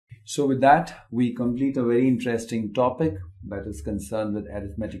So with that, we complete a very interesting topic that is concerned with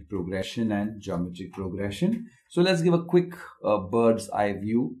arithmetic progression and geometric progression. So let's give a quick bird's eye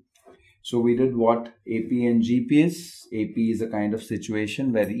view. So we did what AP and GP is. AP is a kind of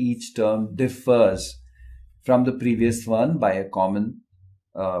situation where each term differs from the previous one by a common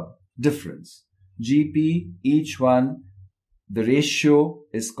difference. GP, each one, the ratio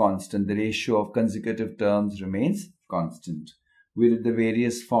is constant. The ratio of consecutive terms remains constant. We did the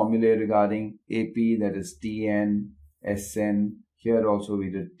various formulae regarding AP, that is TN, SN. Here also we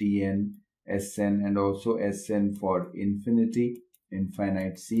did TN, SN, and also SN for infinity,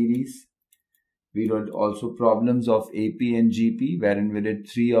 infinite series. We did also problems of AP and GP, wherein we did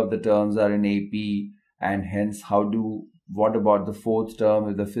 3 of the terms are in AP, and hence what about the 4th term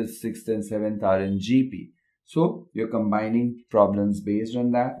if the 5th, 6th and 7th are in GP. So you're combining problems based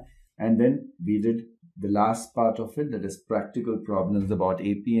on that. And then we did the last part of it, that is practical problems about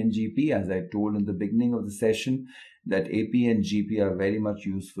AP and GP. As I told in the beginning of the session, that AP and GP are very much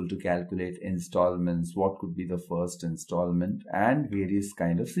useful to calculate installments, what could be the first installment, and various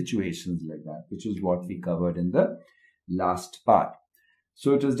kind of situations like that, which is what we covered in the last part.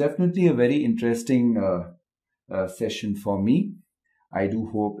 So it was definitely a very interesting session for me. I do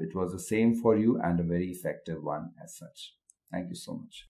hope it was the same for you and a very effective one as such. Thank you so much.